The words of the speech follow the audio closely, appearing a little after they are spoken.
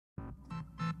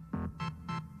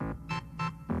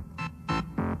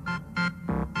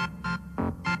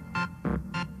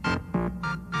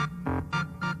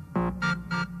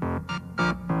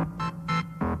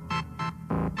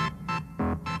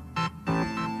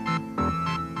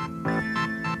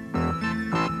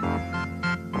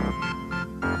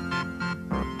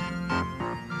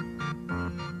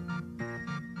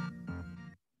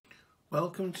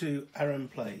Welcome to Aaron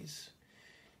Plays.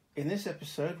 In this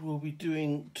episode we'll be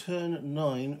doing turn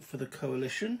 9 for the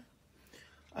coalition.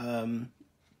 In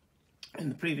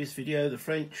the previous video the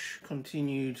French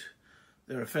continued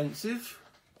their offensive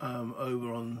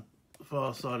over on the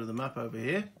far side of the map over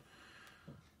here.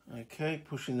 Okay,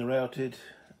 pushing the routed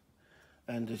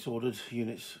and disordered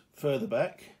units further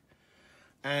back.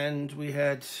 And we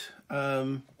had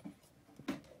the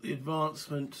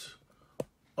advancement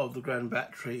of the Grand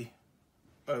Battery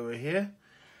over here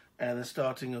and the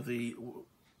starting of the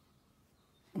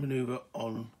manoeuvre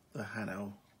on the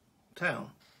Hanau town.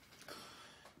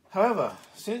 However,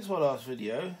 since my last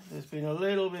video there's been a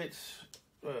little bit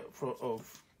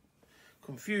of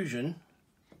confusion,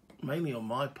 mainly on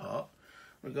my part,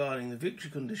 regarding the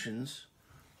victory conditions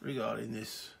regarding the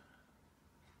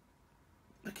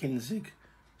whinge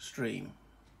stream.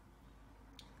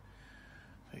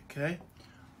 Okay,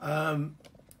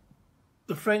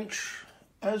 the French,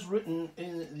 as written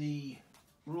in the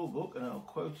rule book, and I'll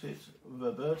quote it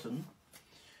verbatim,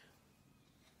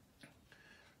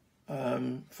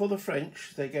 for the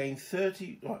French they gain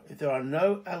 30, if there are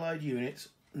no Allied units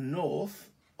north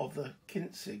of the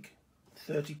whinge,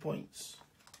 30 points.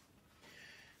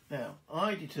 Now,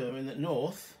 I determined that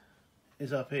north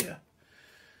is up here,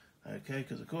 okay,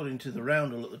 because according to the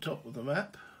roundel at the top of the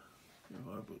map, if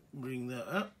I bring that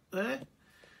up there,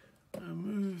 and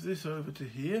move this over to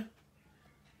here,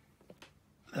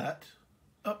 that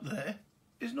up there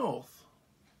is north.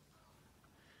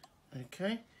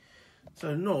 Okay,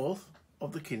 so north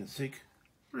of the Whinge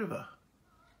River.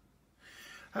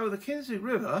 However, the Whinge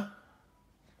River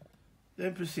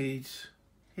then proceeds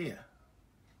here.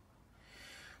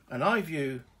 And I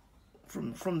view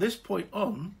from this point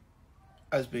on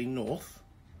as being north,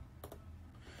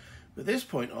 but this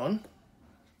point on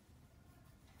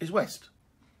is west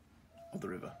of the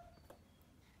river.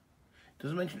 It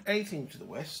doesn't mention anything to the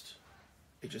west,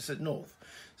 it just said north.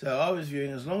 So I was viewing,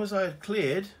 as long as I had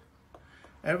cleared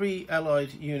every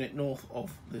Allied unit north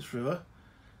of this river,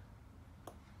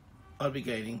 I'd be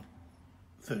gaining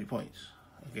 30 points.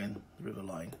 Again, the river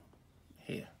line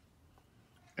here.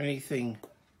 Anything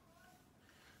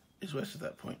is west of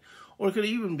that point. Or it could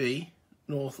even be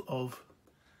north of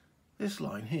this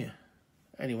line here.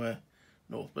 Anywhere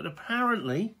north. But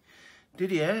apparently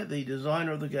Didier, the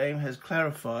designer of the game, has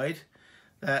clarified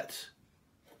that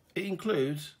it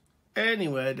includes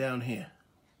anywhere down here.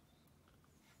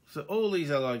 So all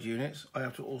these Allied units I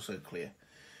have to also clear,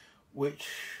 which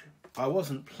I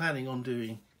wasn't planning on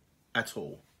doing at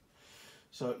all.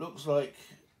 So it looks like,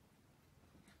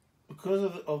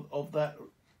 because of that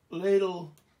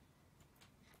little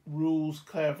rules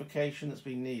clarification that's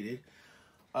been needed,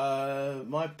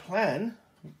 my plan,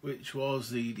 which was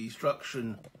the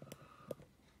destruction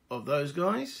of those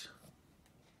guys,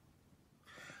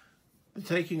 the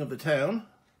taking of the town,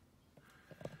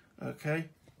 okay,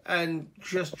 and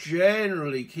just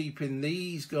generally keeping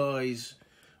these guys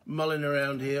mulling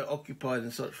around here, occupied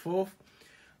and such forth,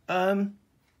 well,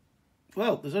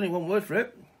 there's only one word for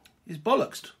it, is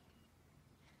bollocksed.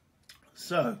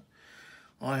 So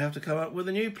I have to come up with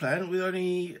a new plan with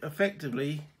only,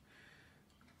 effectively,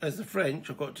 as the French,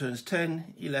 I've got turns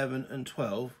 10, 11 and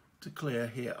 12 to clear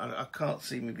here. I can't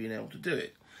see me being able to do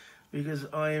it because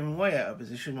I am way out of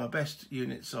position. My best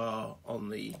units are on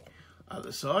the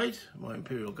other side. My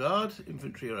Imperial Guard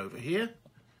infantry are over here.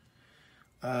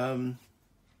 So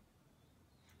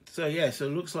yeah, so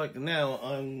it looks like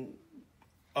now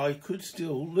I could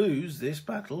still lose this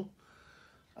battle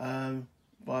by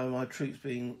my troops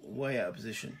being way out of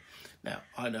position. Now,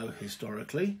 I know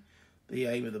historically the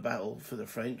aim of the battle for the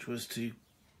French was to,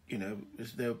 you know,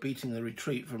 they were beating the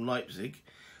retreat from Leipzig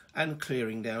and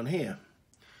clearing down here.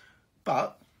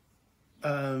 But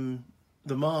the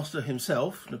master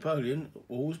himself, Napoleon,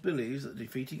 always believes that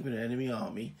defeating an enemy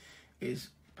army is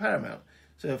paramount.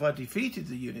 So if I defeated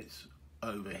the units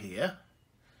over here,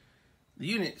 the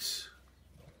units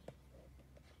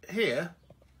here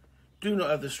do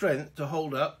not have the strength to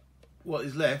hold up what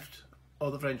is left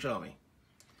of the French army.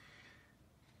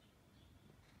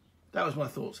 That was my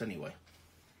thoughts anyway.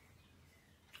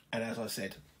 And as I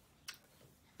said,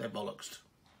 they're bollocksed.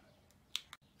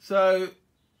 So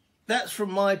that's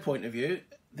from my point of view.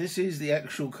 This is the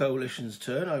actual coalition's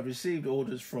turn. I've received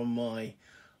orders from my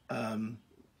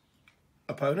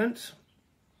opponent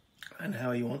and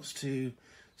how he wants to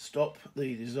stop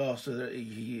the disaster that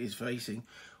he is facing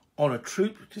on a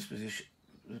troop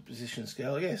disposition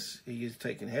scale. Yes, he has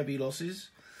taken heavy losses,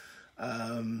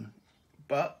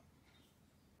 but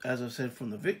as I've said, from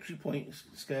the victory point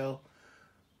scale,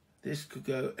 this could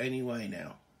go any way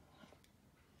now.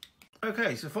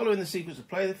 Okay, so following the sequence of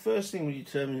play, the first thing we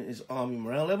determine is army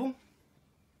morale level.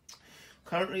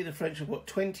 Currently, the French have got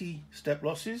 20 step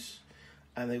losses,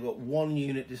 and they've got 1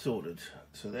 unit disordered.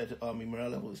 So their army morale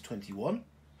level is 21.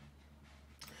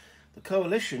 The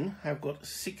coalition have got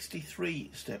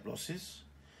 63 step losses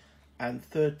and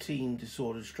 13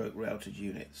 disordered stroke routed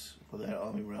units for their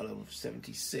army morale level of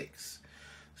 76.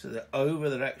 So they're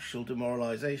over their actual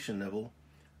demoralisation level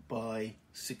by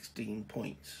 16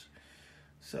 points.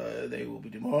 So they will be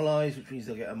demoralised, which means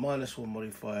they'll get a -1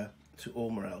 modifier to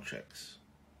all morale checks.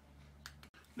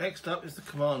 Next up is the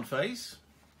command phase.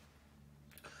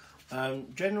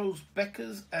 Generals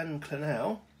Beckers and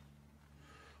Clenau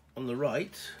on the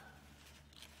right.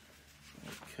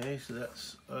 Okay, so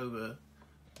that's over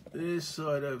this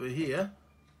side over here,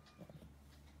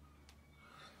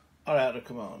 are out of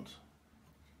command.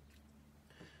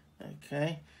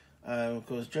 Okay, of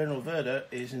course General Werder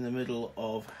is in the middle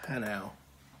of Hanau.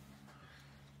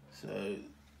 So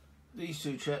these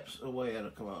two chaps are way out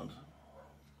of command.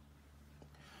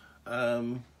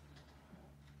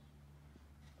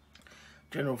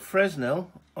 General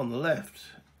Fresnel on the left,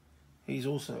 he's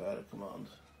also out of command.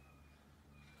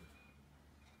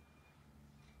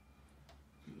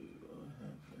 Do I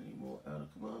have any more out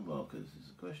of command markers is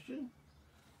the question.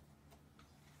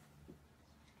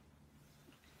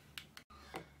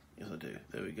 Yes, I do.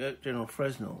 There we go. General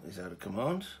Fresnel is out of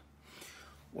command,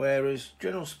 whereas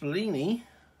General Spallini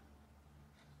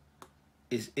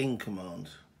is in command.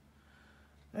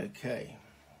 Okay.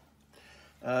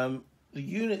 The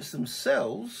units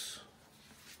themselves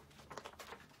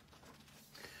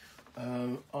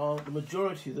are, the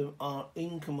majority of them are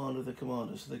in command of the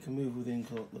commander, so they can move within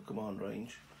the command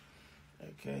range.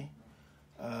 Okay.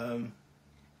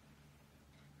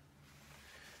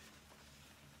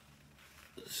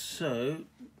 So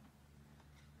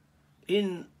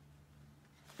in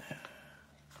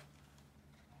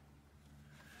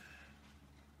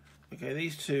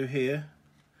these two here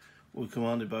were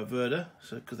commanded by Werder,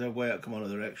 so because they're way out command of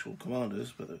their actual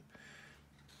commanders, but the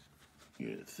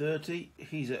unit 30,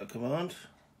 he's out of command.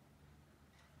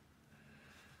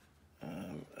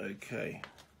 Okay.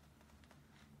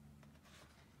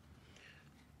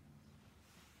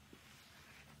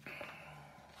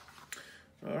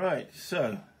 Alright,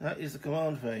 so that is the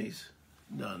command phase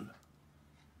done.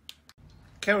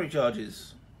 Carry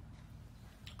charges.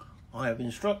 I have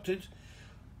instructed,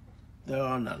 there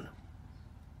are none.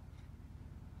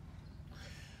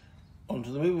 On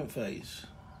to the movement phase.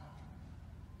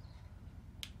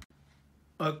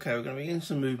 Okay, we're going to begin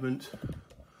some movement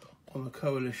on the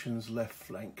coalition's left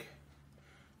flank,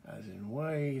 as in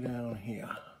way down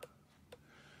here.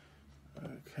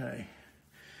 Okay,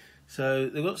 so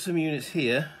they've got some units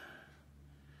here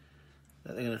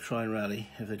that they're going to try and rally.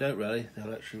 If they don't rally,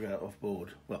 they'll actually rout off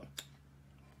board. Well,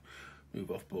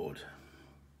 move off board.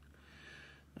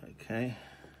 Okay,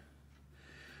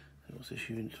 he wants this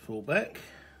unit to fall back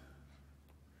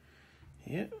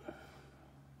here,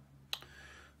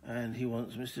 and he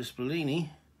wants Mr. Spallini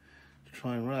to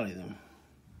try and rally them.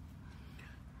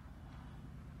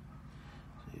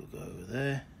 So he'll go over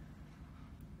there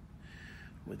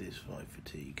with his 5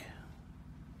 fatigue.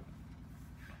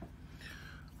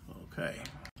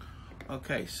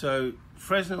 Okay, so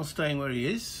Fresnel's staying where he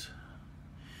is.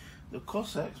 The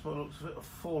Cossacks, by the looks of it, are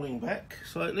falling back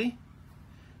slightly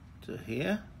to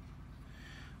here,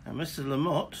 and Mr.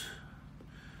 Lamotte,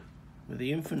 with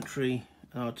the infantry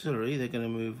and artillery, they're going to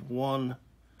move 1,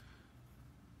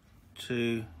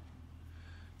 2,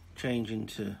 change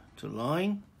into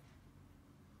line,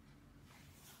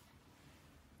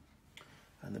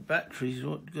 and the batteries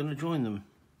are going to join them.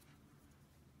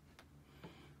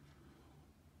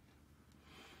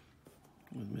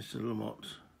 With Mr.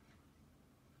 Lamotte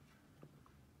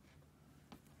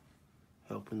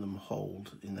helping them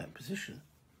hold in that position.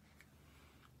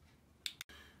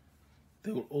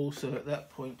 They will also at that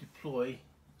point deploy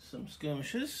some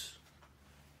skirmishers,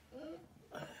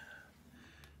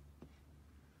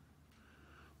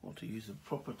 or to use the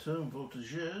proper term,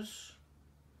 voltigeurs,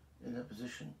 in that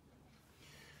position.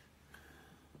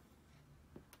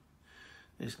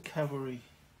 This cavalry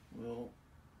will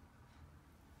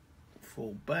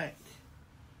fall back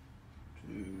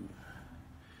to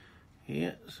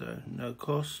here, so no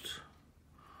cost.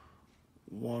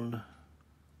 1,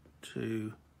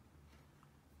 2,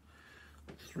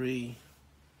 3,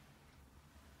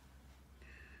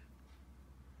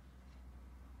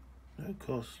 no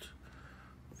cost.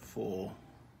 4,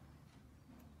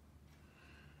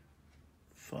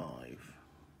 5,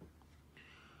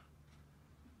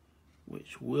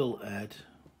 which will add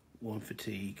 1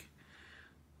 fatigue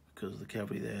because the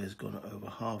cavalry there has gone over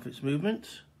half its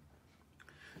movement.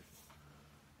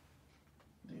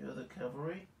 The other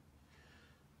cavalry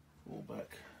fall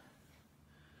back.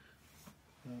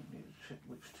 I need to check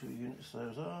which two units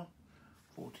those are.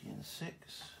 40 and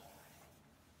 6.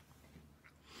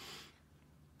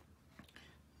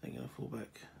 They're going to fall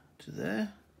back to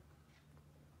there.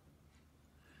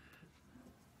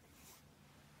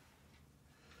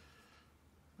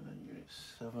 And unit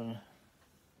 7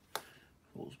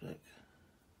 falls back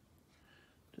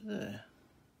to there.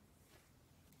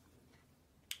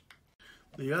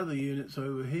 The other units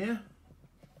over here,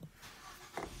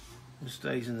 who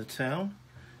stays in the town,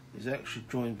 is actually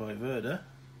joined by Werder.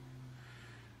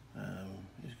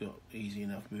 He's got easy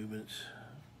enough movements.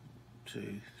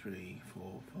 2, 3,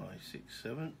 4, 5, 6,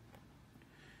 7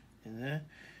 in there.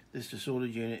 This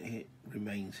disordered unit here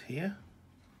remains here.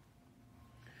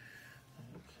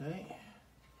 Okay.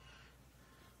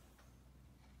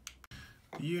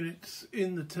 The units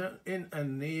in the town, in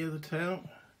and near the town.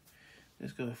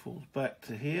 This guy falls back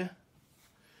to here,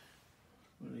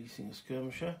 releasing a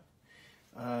skirmisher.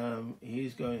 He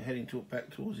is heading back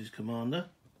towards his commander.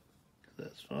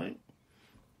 That's fine.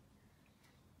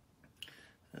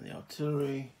 And the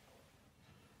artillery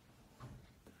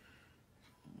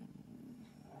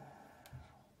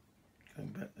going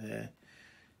back there,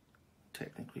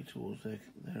 technically towards their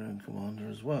own commander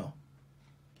as well.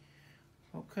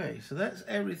 Okay, so that's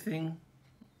everything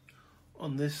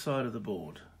on this side of the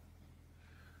board.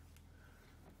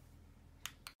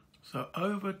 So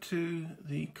over to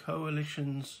the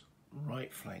coalition's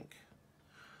right flank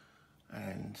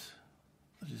and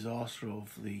the disaster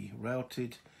of the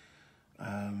routed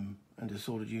and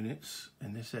disordered units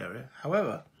in this area.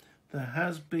 However, there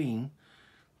has been,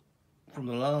 from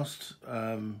the last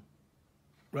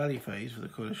rally phase for the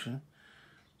coalition,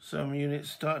 some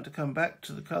units starting to come back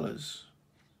to the colours.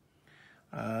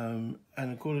 And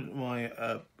according to my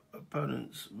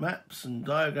opponent's maps and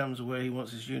diagrams of where he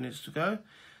wants his units to go,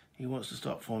 he wants to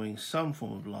start forming some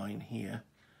form of line here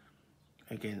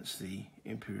against the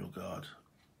Imperial Guard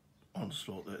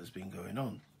onslaught that has been going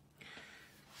on.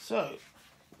 So,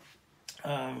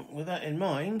 with that in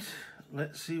mind,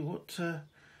 let's see what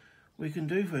we can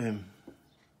do for him.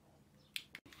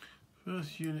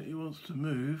 First unit he wants to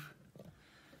move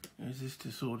is this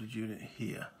disordered unit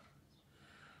here.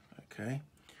 Okay.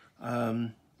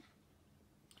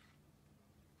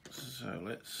 So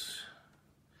let's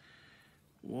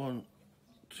 1,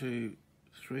 2,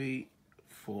 3,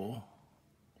 4,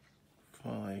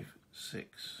 5,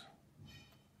 6.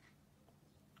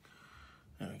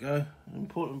 There we go. An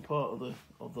important part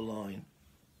of the line.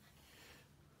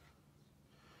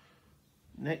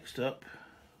 Next up,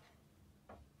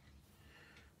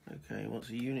 okay, he wants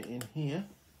a unit in here,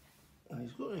 and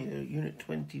he's got here unit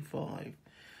 25.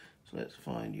 So let's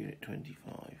find unit 25.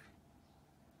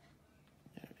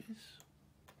 There it is.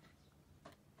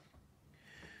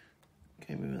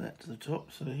 Okay, moving that to the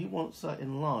top. So he wants that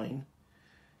in line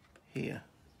here.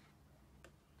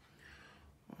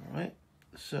 All right.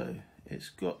 So it's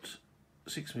got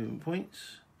 6 movement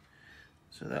points.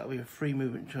 So that'll be a 3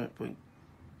 movement point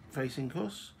facing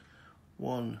cost.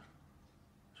 1,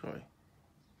 3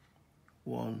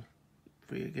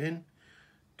 again.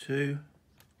 2,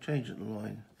 change at the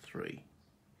line, 3.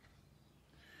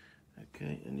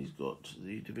 Okay, and he's got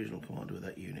the divisional commander with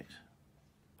that unit.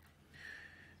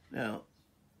 Now,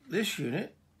 this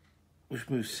unit, which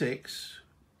moves 6,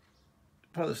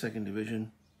 part of the 2nd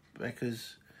Division,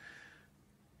 Beckers,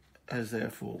 as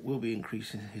therefore will be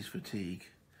increasing his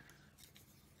fatigue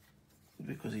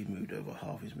because he moved over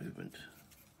half his movement.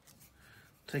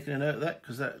 Taking a note of that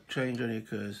because that change only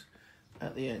occurs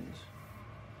at the end.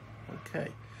 Okay,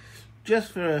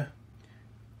 just for a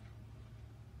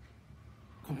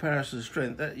comparison of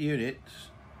strength, that unit,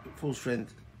 full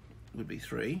strength, would be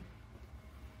 3,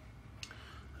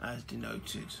 as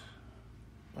denoted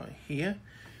by here.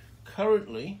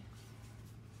 Currently,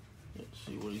 let's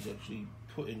see what he's actually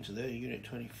put into there. Unit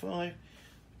 25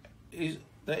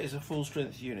 that is a full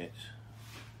strength unit.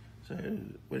 So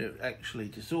when it actually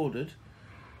disordered,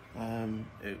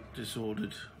 it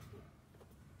disordered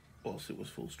whilst it was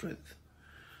full strength.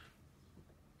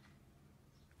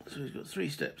 So he's got 3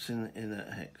 steps in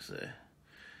that hex there.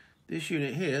 This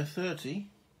unit here, 30,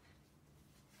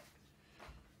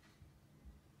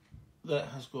 that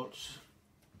has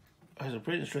a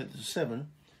brilliant strength of 7,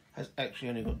 has actually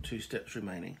only got 2 steps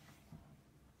remaining.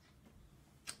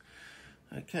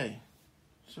 Okay,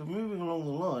 so moving along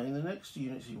the line, the next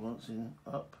units he wants in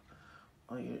up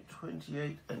are unit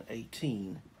 28 and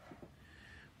 18.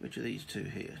 Which are these two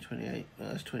here? 28,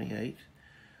 that's 28.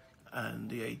 and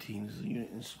the 18 is the unit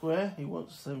in square. He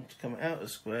wants them to come out of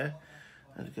square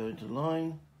and to go into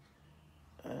line,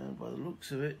 and by the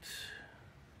looks of it,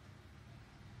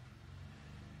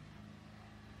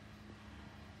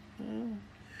 I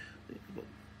think I've got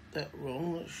that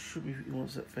wrong. That should be, he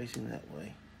wants that facing that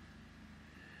way,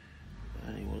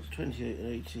 and he wants 28 and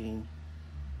 18.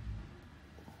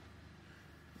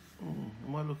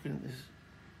 Am I looking at this?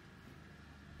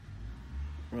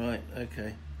 Right,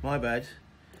 okay, my bad.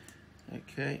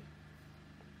 Okay,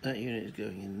 that unit is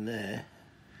going in there,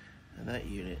 and that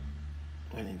unit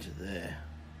went into there.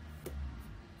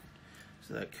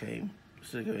 So that came,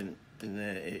 instead of going in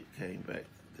there, it came back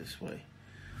this way.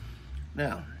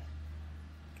 Now,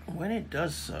 when it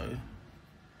does so,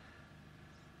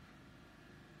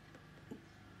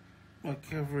 my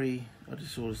cavalry are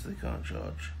disordered, so they can't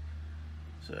charge.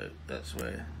 So that's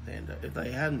where they end up. If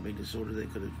they hadn't been disordered, they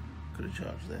could have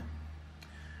charged there.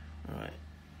 All right.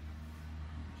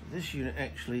 So this unit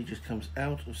actually just comes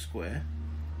out of square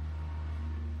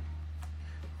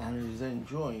and is then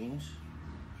joined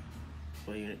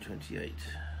by unit 28,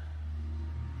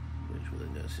 which will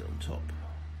then go sit on top.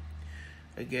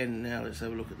 Again, now let's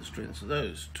have a look at the strengths of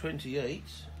those. 28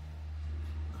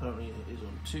 currently is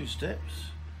on 2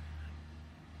 steps,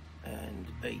 and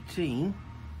 18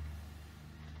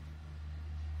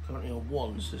 currently on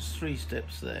 1, so there's 3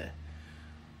 steps there.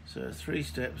 So 3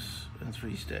 steps and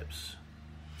 3 steps.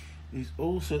 He's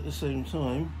also at the same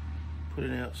time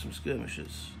putting out some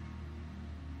skirmishers.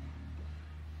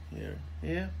 Here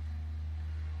and here.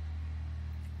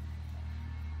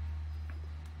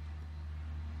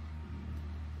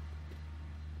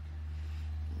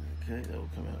 Okay, that will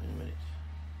come out in a minute.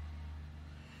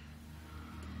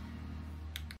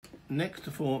 Next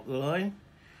to form up the line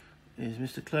is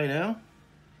Mr. Hanau.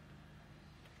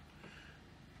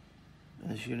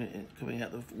 And this unit coming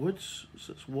out of the woods,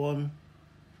 so it's 1,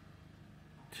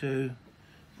 2,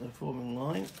 they're forming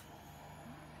line.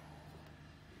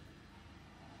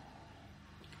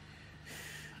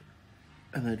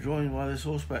 And they're joined by this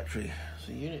horse battery.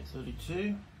 So unit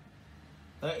 32,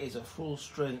 that is a full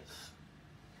strength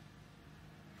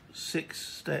 6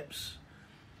 steps.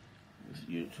 This is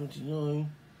unit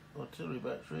 29, artillery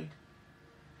battery.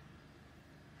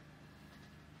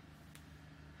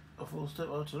 A full step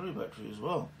artillery battery as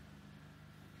well.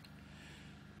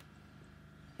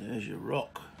 There's your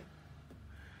rock,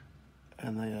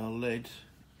 and they are led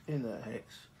in that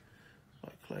hex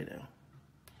by Hanau,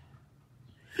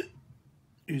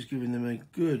 who's giving them a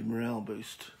good morale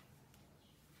boost.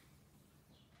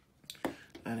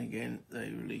 And again,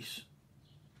 they release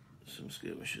some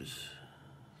skirmishers.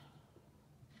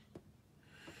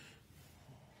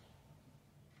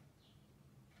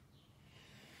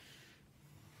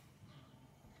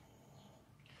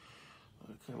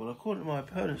 Okay, well, according to my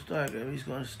opponent's diagram, he's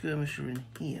got a skirmisher in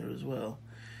here as well.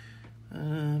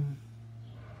 I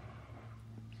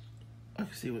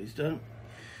can see what he's done.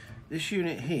 This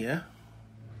unit here,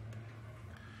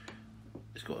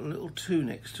 it's got a little 2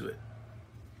 next to it.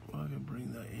 I can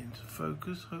bring that into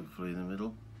focus, hopefully, in the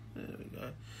middle. There we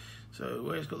go. So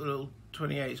where it's got the little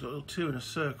 28, it's got a little 2 in a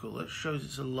circle. That shows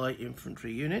it's a light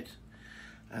infantry unit,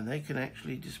 and they can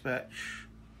actually dispatch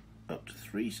up to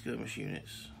 3 skirmish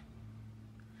units.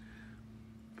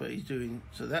 But he's doing,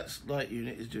 so that's light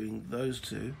unit is doing those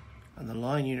 2, and the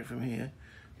line unit from here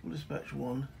will dispatch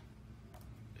 1,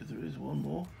 if there is 1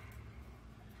 more.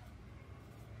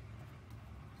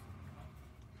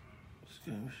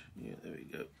 Skirmish, yeah, there we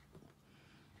go.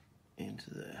 Into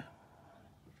there.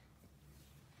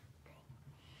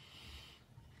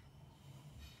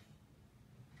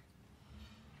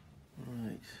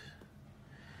 Right.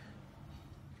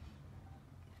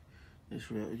 This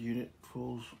routed unit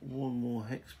falls 1 more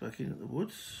hex back in at the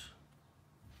woods.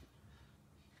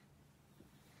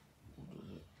 What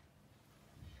is it?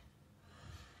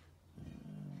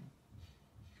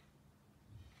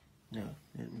 No,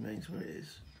 it remains where it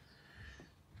is.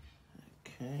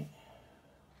 Okay.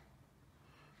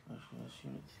 That's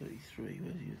unit 33.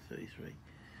 Where's unit 33?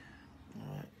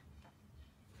 Alright.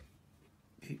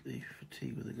 Keep the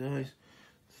fatigue with the guys.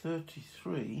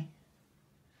 33.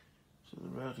 So the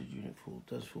routed unit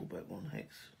does fall back 1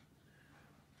 hex.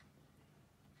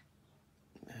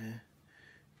 There.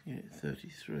 Unit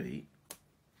 33.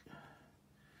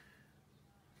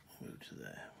 Move to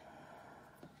there.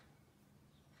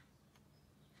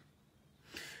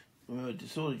 Remember,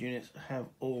 disordered units have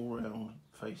all round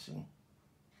facing.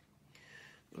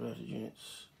 The routed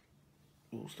units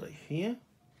will stay here.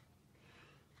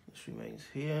 This remains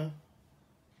here.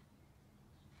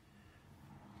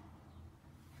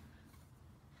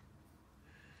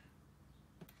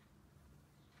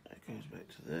 goes back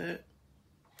to there.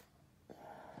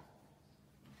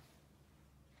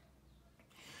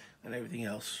 And everything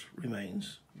else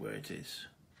remains where it is.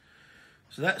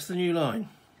 So that's the new line.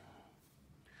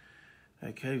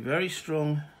 Okay, very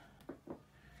strong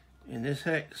in this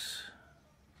hex.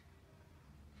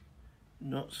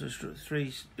 Not so strong,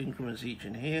 3 increments each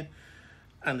in here,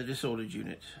 and the disordered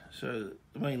unit. So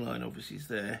the main line obviously is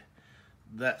there.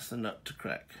 That's the nut to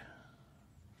crack,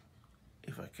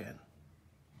 if I can.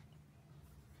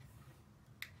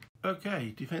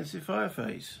 Okay, defensive fire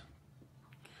phase.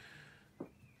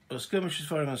 Well, skirmishers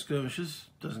firing on skirmishers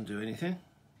doesn't do anything.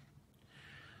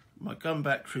 My gun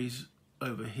batteries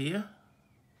over here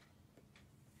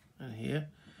and here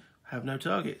have no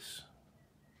targets,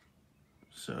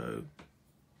 so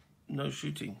no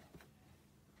shooting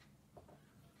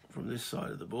from this side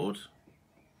of the board.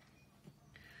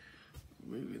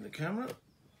 Moving the camera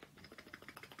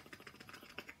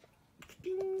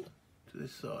to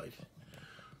this side.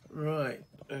 Right,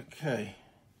 okay.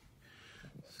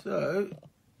 So,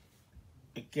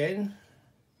 again,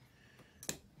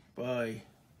 by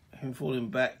him falling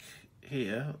back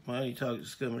here, my only target is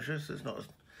skirmisher, so it's not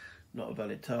a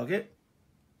valid target.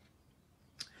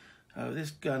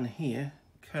 This gun here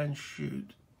can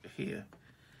shoot here.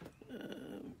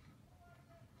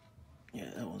 Yeah,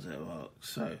 that one's out of arc.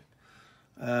 So,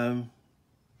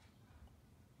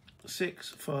 6,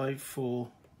 5, 4,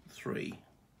 3.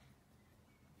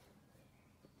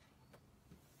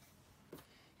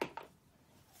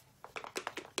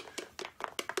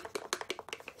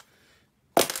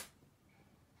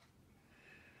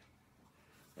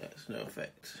 That's no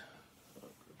effect.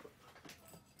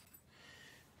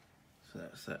 So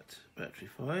that's that battery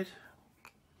fired.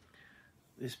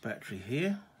 This battery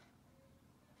here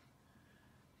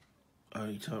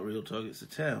only real target's the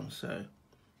town, so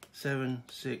 7,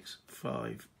 6,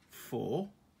 5, 4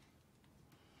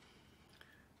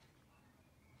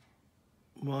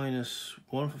 minus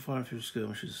 1 for firing through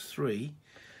skirmishers, 3,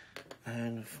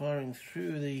 and firing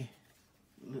through the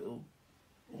little,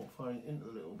 or firing into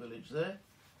the little village there.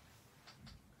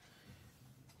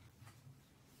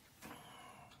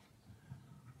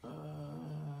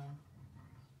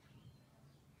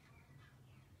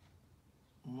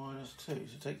 Minus 2,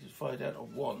 so take this fire down to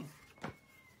 1.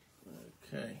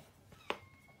 Okay.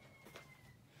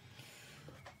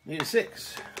 Need a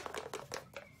 6.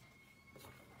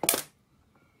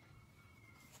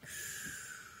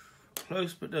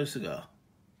 Close but no cigar.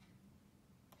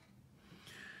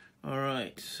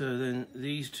 Alright, so then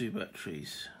these 2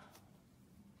 batteries.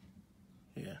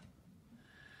 Yeah.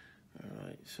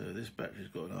 Alright, so this battery's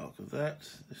got an arc of that.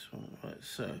 This one, right,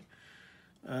 so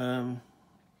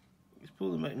let's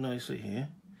pull them back nicely here.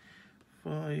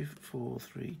 5, 4,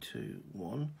 3, 2,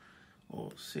 1,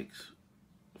 or 6,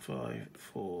 5,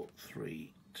 4,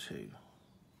 3, 2.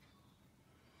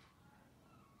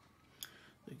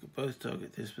 They could both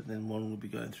target this, but then one will be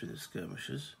going through the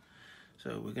skirmishers.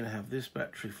 So we're going to have this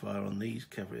battery fire on these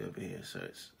cavalry over here. So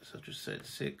it's, as I just said,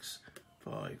 6,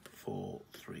 5, 4,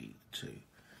 3, 2.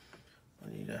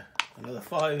 I need another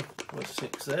 5 plus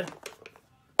 6 there.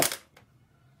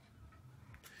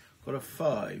 Got a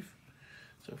 5.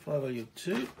 So 5 over 2.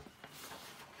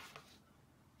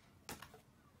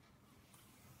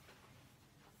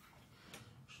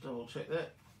 Just double check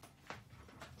that. I'm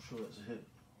sure that's a hit.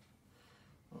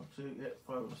 1, 2, yeah,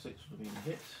 5 or 6 would have been a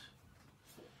hit.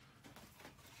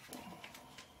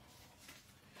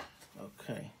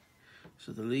 Okay,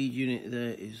 so the lead unit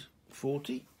there is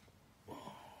 40.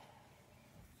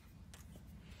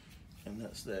 And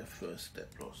that's their first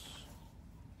step loss.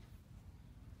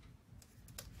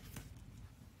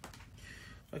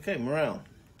 Okay, morale.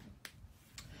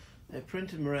 Their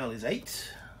printed morale is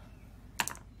 8.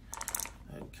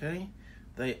 Okay,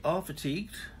 they are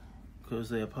fatigued because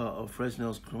they are part of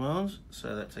Fresnel's commands,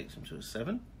 so that takes them to a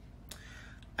 7.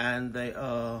 And they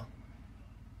are,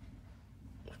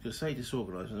 I was going to say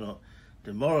disorganised, they're not,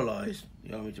 demoralised,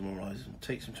 the army demoralised, and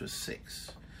takes them to a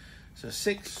 6. So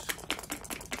 6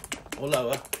 or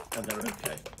lower, and they're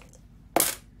okay.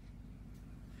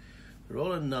 They're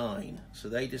all a 9, so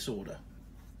they disorder.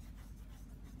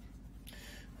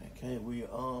 Okay, we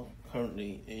are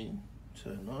currently in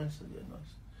turn 9, so get a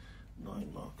nice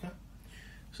 9 marker.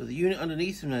 So the unit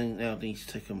underneath them now needs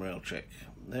to take a morale check.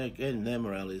 There again, their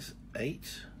morale is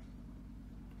 8.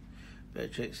 Better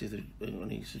check, see if there are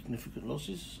any significant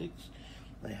losses. 6.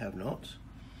 They have not.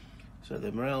 So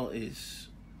their morale is,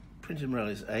 printed morale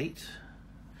is 8.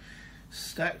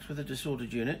 Stacked with a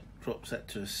disordered unit, drops that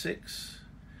to a 6.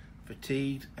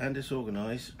 Fatigued and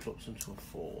disorganised, drops them to a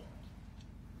 4.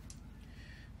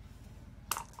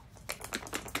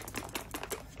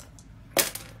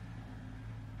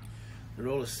 We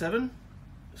roll a 7,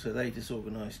 so they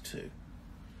disorganise too.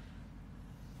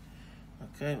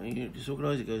 Okay, when you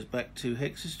disorganise, it goes back 2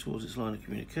 hexes towards its line of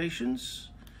communications,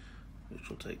 which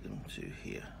will take them to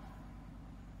here.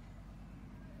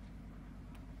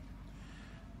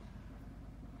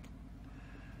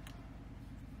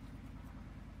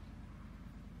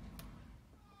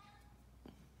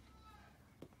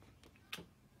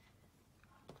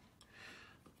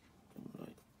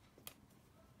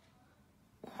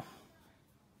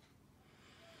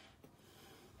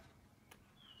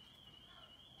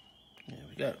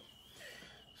 Go.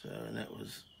 So, and that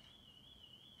was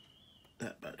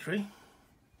that battery.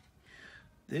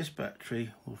 This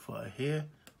battery will fire here,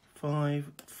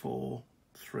 5, 4,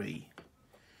 3.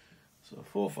 So a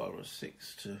 4, 5, or a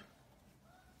 6 to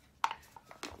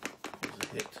was a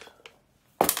hit.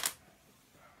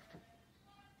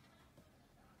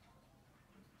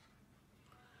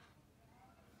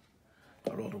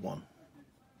 I rolled a 1,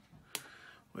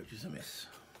 which is a miss.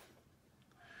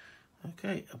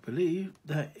 Okay, I believe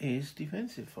that is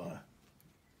defensive fire.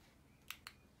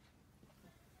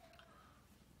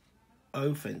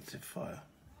 Offensive fire.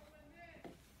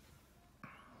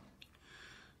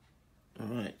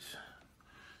 Alright,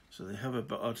 so they have an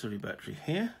artillery battery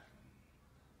here.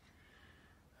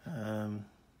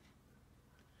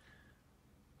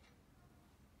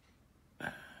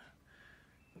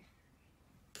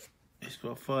 It's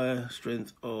got a fire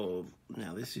strength of,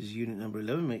 now this is unit number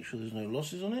 11, make sure there's no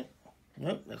losses on it.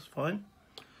 Nope, that's fine.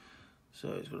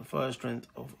 So it's got a fire strength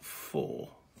of 4.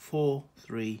 4,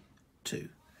 3, 2.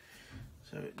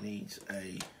 So it needs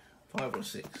a 5 or a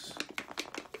 6.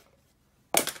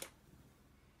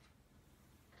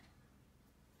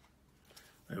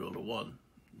 I rolled a 1.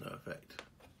 No effect.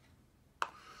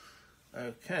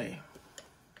 Okay.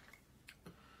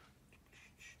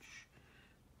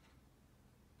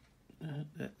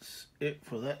 That's it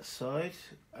for that side.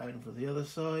 And for the other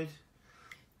side,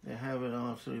 they have an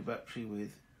artillery battery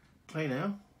with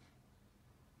Hanau.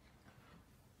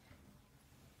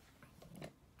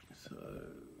 So,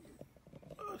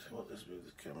 I just want this, move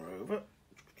the camera over.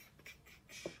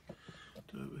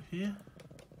 Do over here.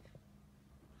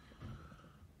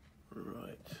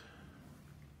 Right.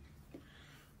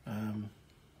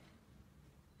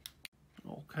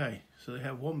 Okay, so they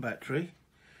have one battery,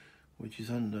 which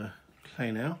is under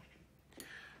Hanau.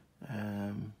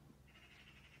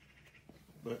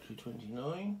 Battery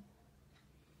 29.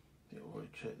 Yeah, already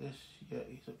checked this. Yeah,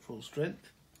 he's at full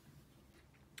strength.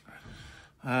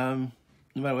 No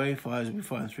matter where he fires, he'll be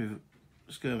firing through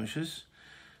skirmishers.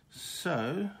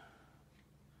 So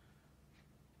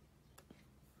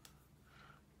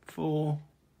 4,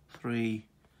 3,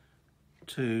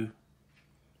 2,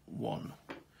 1.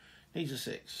 Needs a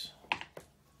 6.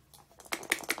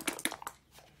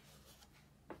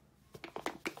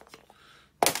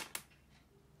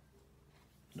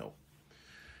 No.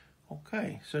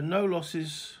 Okay, so no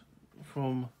losses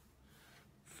from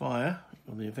fire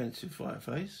on the offensive fire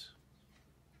phase.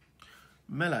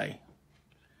 Melee.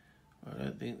 I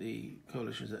don't think the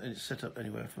coalition is set up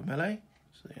anywhere for melee,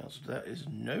 so the answer to that is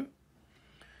no.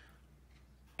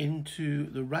 Into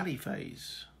the rally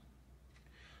phase.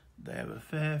 They have a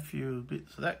fair few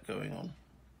bits of that going on.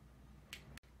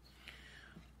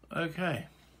 Okay,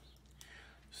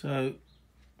 so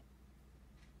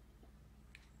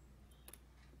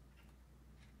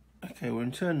we're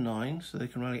in turn 9, so they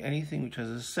can rally anything which has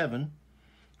a 7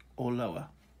 or lower.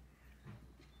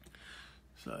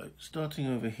 So starting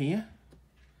over here,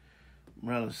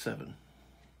 morale of 7.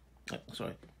 Oh,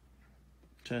 sorry,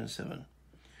 turn 7.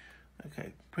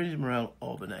 Okay, printed morale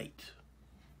of an 8.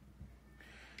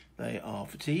 They are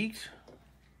fatigued,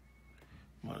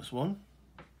 -1.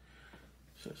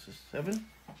 So it's a 7,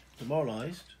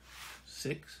 demoralised,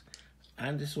 6,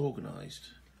 and disorganised,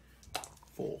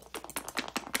 4.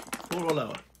 4 or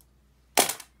lower.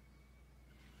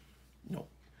 No.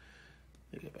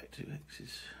 They go back 2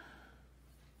 hexes.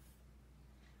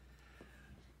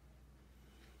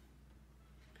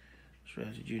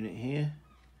 Shrouded unit here.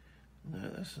 No,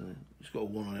 it's got a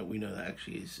 1 on it. We know that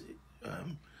actually is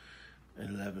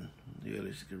 11, the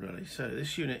earliest it could rally. So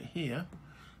this unit here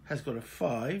has got a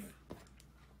 5.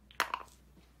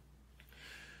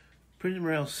 Printed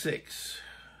morale 6.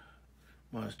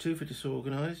 -2 for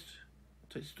disorganised.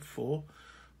 Takes it to 4.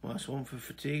 -1 for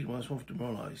fatigue. -1 for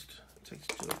demoralised. Takes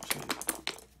it to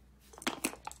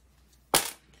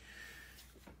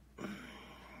 2.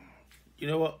 You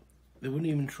know what? They wouldn't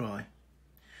even try.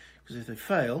 Because if they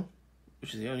fail,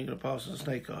 which is the only going to pass on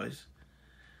snake eyes,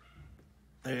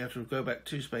 they have to go back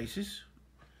 2 spaces,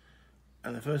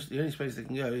 and the only space they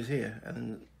can go is here. And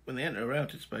then when they enter a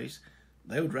routed space,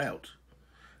 they would rout.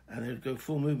 and they'd go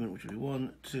full movement, which would be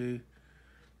 1, 2,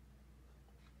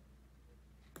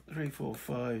 3, 4,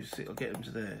 5, 6. I'll get them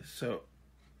to there. So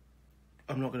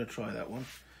I'm not going to try that one.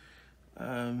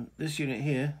 This unit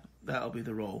here, that'll be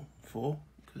the roll 4,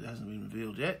 because it hasn't been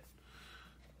revealed yet.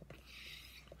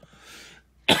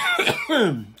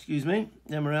 Excuse me.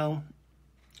 The morale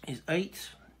is 8.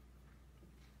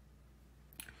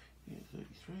 Unit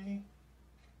 33.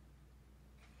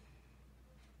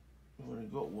 We've already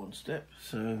got one step,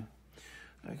 so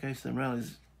okay, so the morale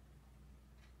is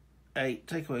 8,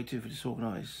 take away 2 for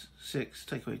disorganised, 6,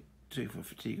 take away 2 for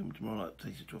fatigue and demoralised,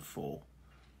 takes it to a 4.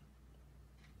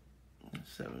 And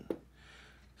 7.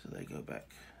 So they go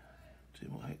back 2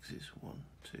 more hexes, 1,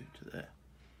 2 to there.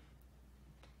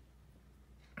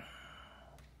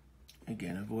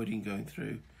 Again, avoiding going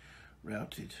through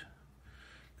routed,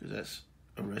 because that's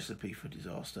a recipe for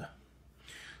disaster.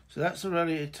 So that's the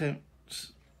rally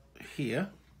attempts here.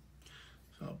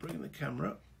 So I'll bring the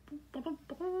camera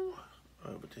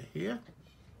over to here.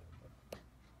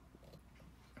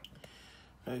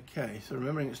 Okay, so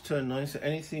remembering it's turn 9, so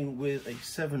anything with a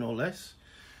 7 or less.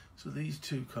 So these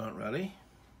two can't rally.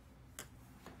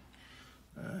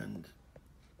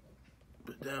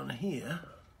 But down here,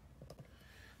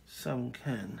 some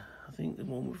can. I think the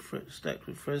one with stacked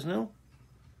with Fresnel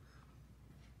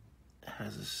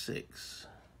has a 6.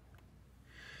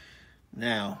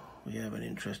 Now, we have an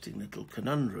interesting little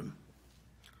conundrum.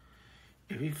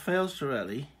 If he fails to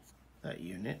rally that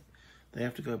unit, they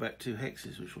have to go back 2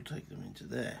 hexes, which will take them into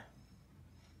there.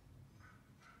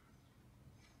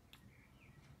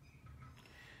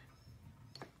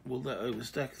 Will that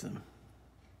overstack them?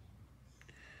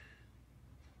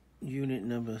 Unit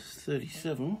number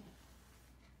 37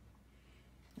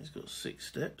 has got 6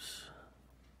 steps.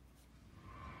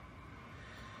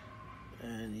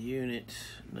 And unit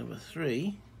number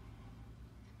 3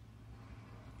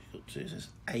 has got 2, so it's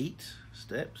 8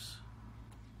 steps.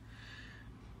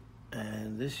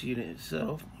 And this unit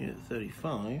itself, unit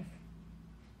 35,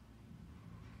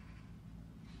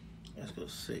 has got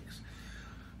 6.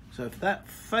 So if that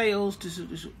fails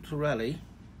to rally,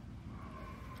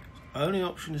 only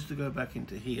option is to go back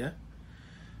into here.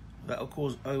 That'll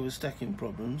cause overstacking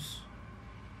problems,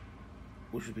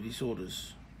 which would be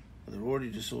disorders. They're already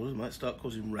disorders, might start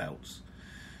causing routes.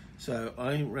 So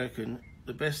I reckon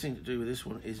the best thing to do with this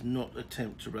one is not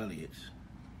attempt to rally it,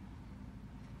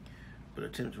 but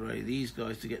attempt to rally these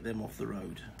guys to get them off the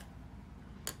road.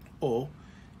 Or,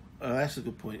 that's a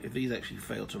good point, if these actually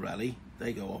fail to rally,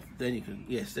 they go off, then you can,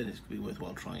 yes, then it's going to be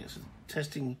worthwhile trying it. So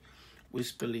testing with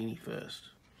Spallini first.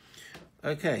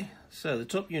 Okay, so the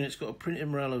top unit's got a printed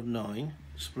morale of 9.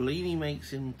 Spallini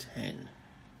makes him 10.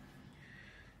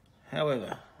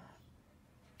 However,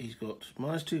 he's got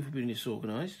 -2 for being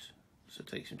disorganised, so it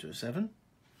takes him to a 7.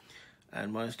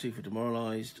 And -2 for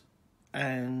demoralised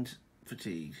and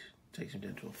fatigued, takes him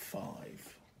down to a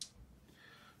 5.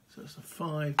 So it's a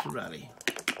 5 to rally.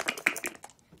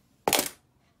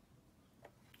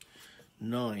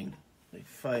 9, they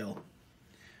fail.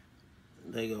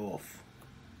 They go off.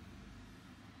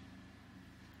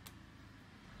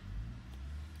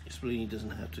 Spallini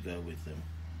doesn't have to go with them.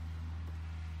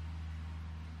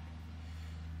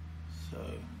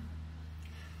 So,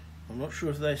 I'm not sure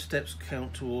if their steps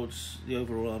count towards the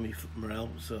overall army morale,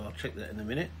 so I'll check that in a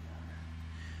minute.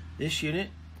 This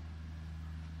unit,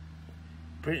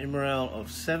 printed morale of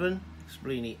 7,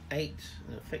 Spallini 8,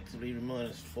 and effectively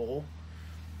 -4.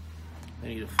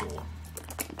 They need a 4.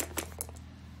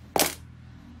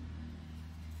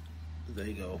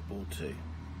 They go off board 2.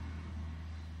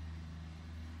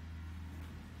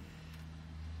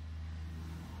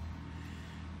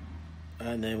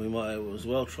 And then we might as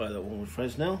well try that one with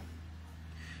Fresnel.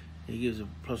 He gives a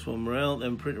 +1 morale,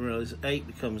 then printed morale is 8,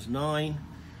 becomes 9,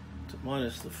 to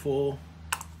minus the 4,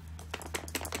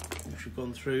 which we've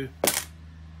gone through.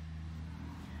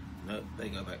 No, they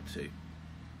go back 2.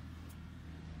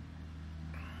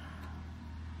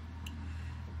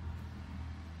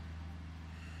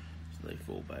 So they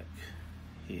fall back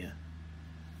here.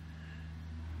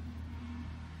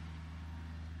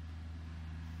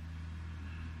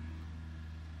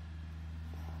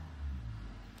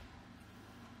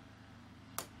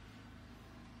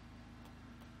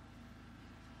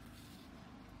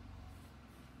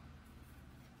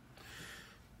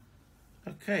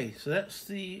 Okay, so that's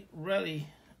the rally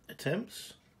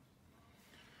attempts.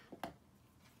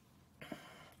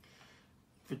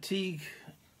 Fatigue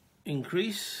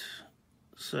increase.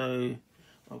 So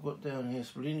I've got down here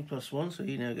Spallini +1, so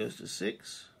he now goes to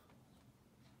 6.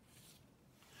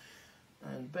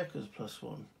 And Becker's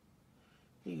 +1,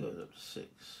 he goes up to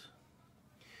 6.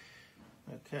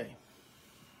 Okay.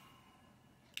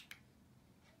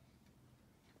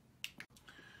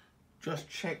 just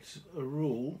checked a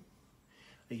rule.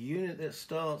 A unit that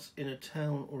starts in a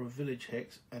town or a village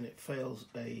hex and it fails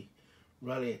a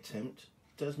rally attempt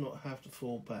does not have to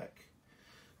fall back.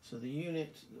 So the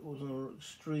unit that was on the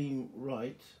extreme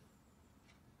right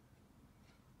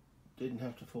didn't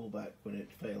have to fall back when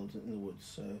it failed in the woods,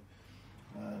 so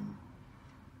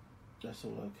that's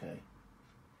all okay.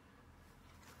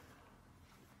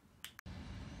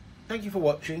 Thank you for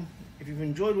watching. If you've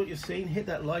enjoyed what you've seen, hit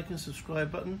that like and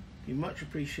subscribe button. It'd be much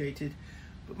appreciated.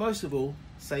 But most of all,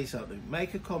 say something.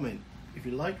 Make a comment. If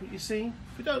you like what you see,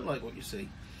 if you don't like what you see.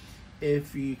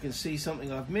 If you can see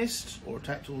something I've missed or a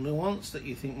tactical nuance that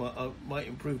you think might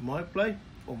improve my play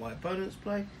or my opponent's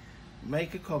play,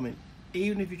 make a comment,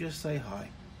 even if you just say hi.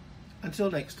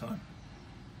 Until next time.